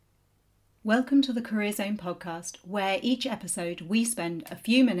Welcome to the Career Zone podcast, where each episode we spend a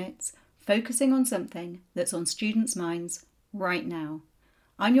few minutes focusing on something that's on students' minds right now.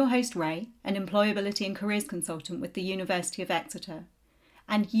 I'm your host Ray, an employability and careers consultant with the University of Exeter.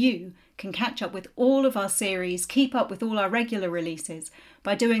 And you can catch up with all of our series, keep up with all our regular releases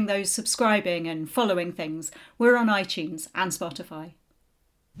by doing those subscribing and following things. We're on iTunes and Spotify.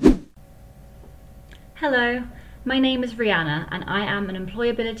 Hello, my name is Rihanna and I am an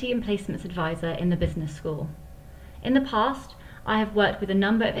employability and placements advisor in the business school. In the past, I have worked with a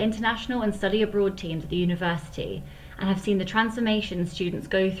number of international and study abroad teams at the university and have seen the transformation students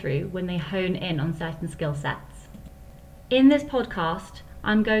go through when they hone in on certain skill sets. In this podcast,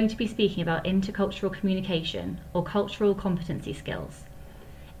 I'm going to be speaking about intercultural communication or cultural competency skills.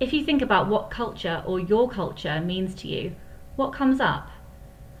 If you think about what culture or your culture means to you, what comes up?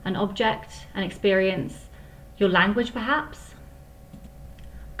 An object, an experience, your language perhaps?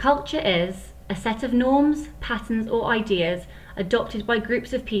 Culture is a set of norms, patterns or ideas adopted by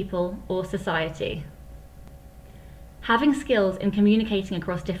groups of people or society. Having skills in communicating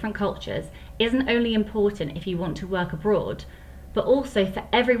across different cultures isn't only important if you want to work abroad, but also for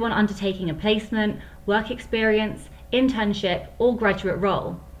everyone undertaking a placement, work experience, internship or graduate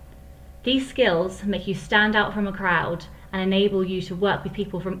role. These skills make you stand out from a crowd and enable you to work with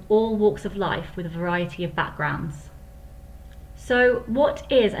people from all walks of life with a variety of backgrounds. So, what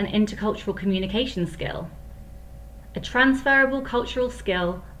is an intercultural communication skill? A transferable cultural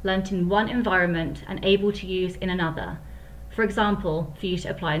skill learnt in one environment and able to use in another, for example, for you to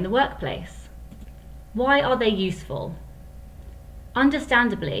apply in the workplace. Why are they useful?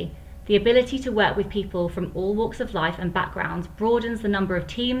 Understandably, the ability to work with people from all walks of life and backgrounds broadens the number of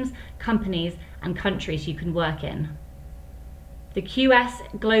teams, companies, and countries you can work in. The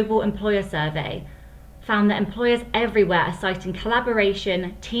QS Global Employer Survey found that employers everywhere are citing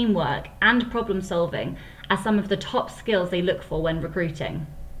collaboration, teamwork, and problem solving as some of the top skills they look for when recruiting.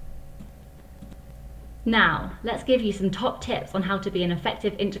 Now, let's give you some top tips on how to be an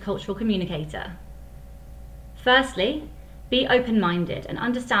effective intercultural communicator. Firstly, be open-minded and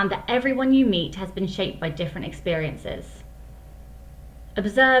understand that everyone you meet has been shaped by different experiences.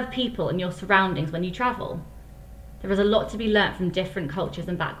 Observe people and your surroundings when you travel. There is a lot to be learnt from different cultures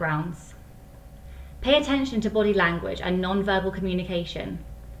and backgrounds. Pay attention to body language and non-verbal communication.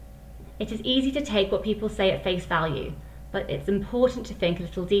 It is easy to take what people say at face value, but it's important to think a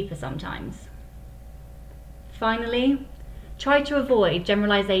little deeper sometimes. Finally, try to avoid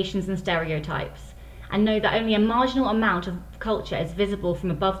generalizations and stereotypes, and know that only a marginal amount of culture is visible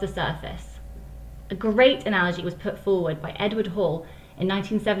from above the surface. A great analogy was put forward by Edward Hall in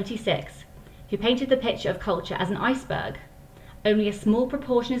 1976, who painted the picture of culture as an iceberg. Only a small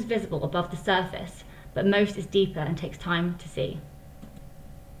proportion is visible above the surface, but most is deeper and takes time to see.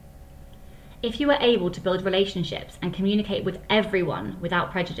 If you are able to build relationships and communicate with everyone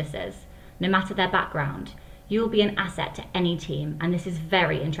without prejudices, no matter their background, you will be an asset to any team, and this is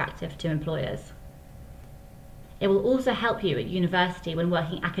very attractive to employers. It will also help you at university when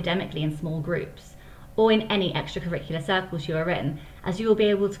working academically in small groups, or in any extracurricular circles you are in, as you will be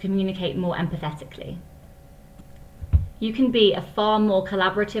able to communicate more empathetically. You can be a far more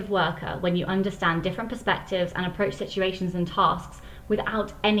collaborative worker when you understand different perspectives and approach situations and tasks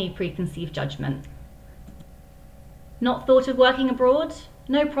without any preconceived judgment. Not thought of working abroad?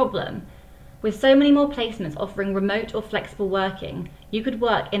 No problem. With so many more placements offering remote or flexible working, you could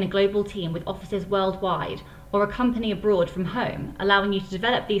work in a global team with offices worldwide or a company abroad from home, allowing you to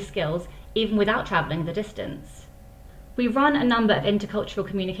develop these skills even without travelling the distance. We run a number of intercultural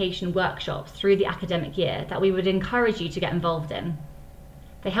communication workshops through the academic year that we would encourage you to get involved in.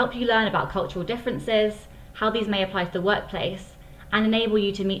 They help you learn about cultural differences, how these may apply to the workplace, and enable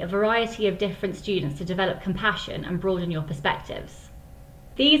you to meet a variety of different students to develop compassion and broaden your perspectives.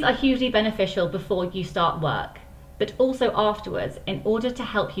 These are hugely beneficial before you start work, but also afterwards in order to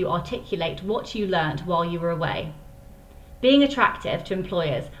help you articulate what you learned while you were away. Being attractive to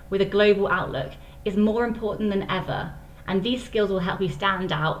employers with a global outlook is more important than ever, and these skills will help you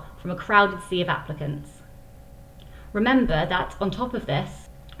stand out from a crowded sea of applicants. Remember that on top of this,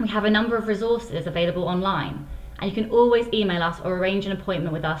 we have a number of resources available online, and you can always email us or arrange an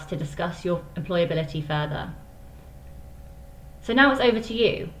appointment with us to discuss your employability further. So now it's over to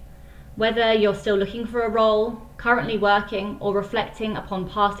you. Whether you're still looking for a role, currently working, or reflecting upon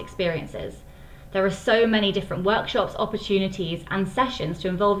past experiences, there are so many different workshops, opportunities, and sessions to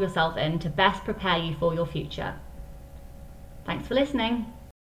involve yourself in to best prepare you for your future. Thanks for listening.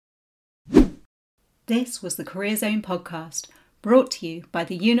 This was the Career Zone podcast, brought to you by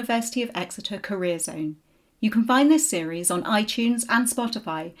the University of Exeter Career Zone. You can find this series on iTunes and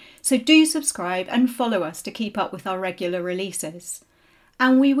Spotify, so do subscribe and follow us to keep up with our regular releases.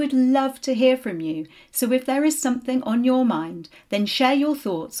 And we would love to hear from you, so if there is something on your mind, then share your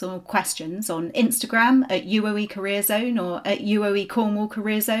thoughts or questions on Instagram at UOE Career Zone or at UOE Cornwall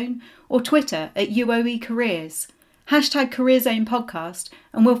Career Zone, or Twitter at UOE Careers. #Career Zone Podcast,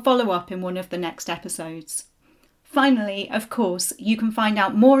 and we'll follow up in one of the next episodes. Finally, of course, you can find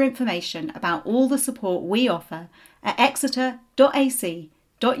out more information about all the support we offer at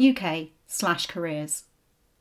exeter.ac.uk/careers.